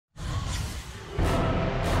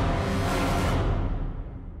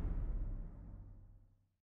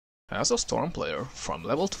As a Storm player, from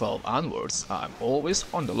level 12 onwards, I'm always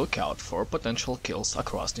on the lookout for potential kills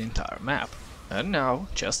across the entire map. And now,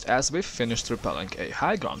 just as we've finished repelling a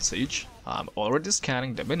high ground siege, I'm already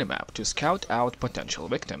scanning the minimap to scout out potential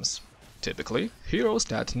victims. Typically, heroes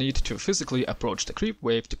that need to physically approach the creep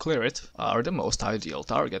wave to clear it are the most ideal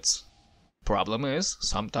targets. Problem is,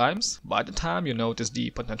 sometimes, by the time you notice the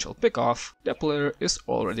potential pickoff, the player is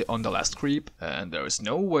already on the last creep and there is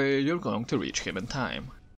no way you're going to reach him in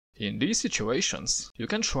time. In these situations, you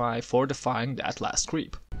can try fortifying that last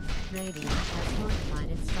creep.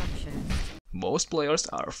 Most players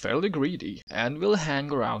are fairly greedy and will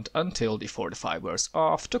hang around until the fortify wears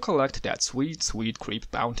off to collect that sweet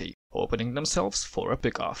creep bounty, opening themselves for a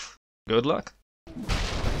pickoff. Good luck!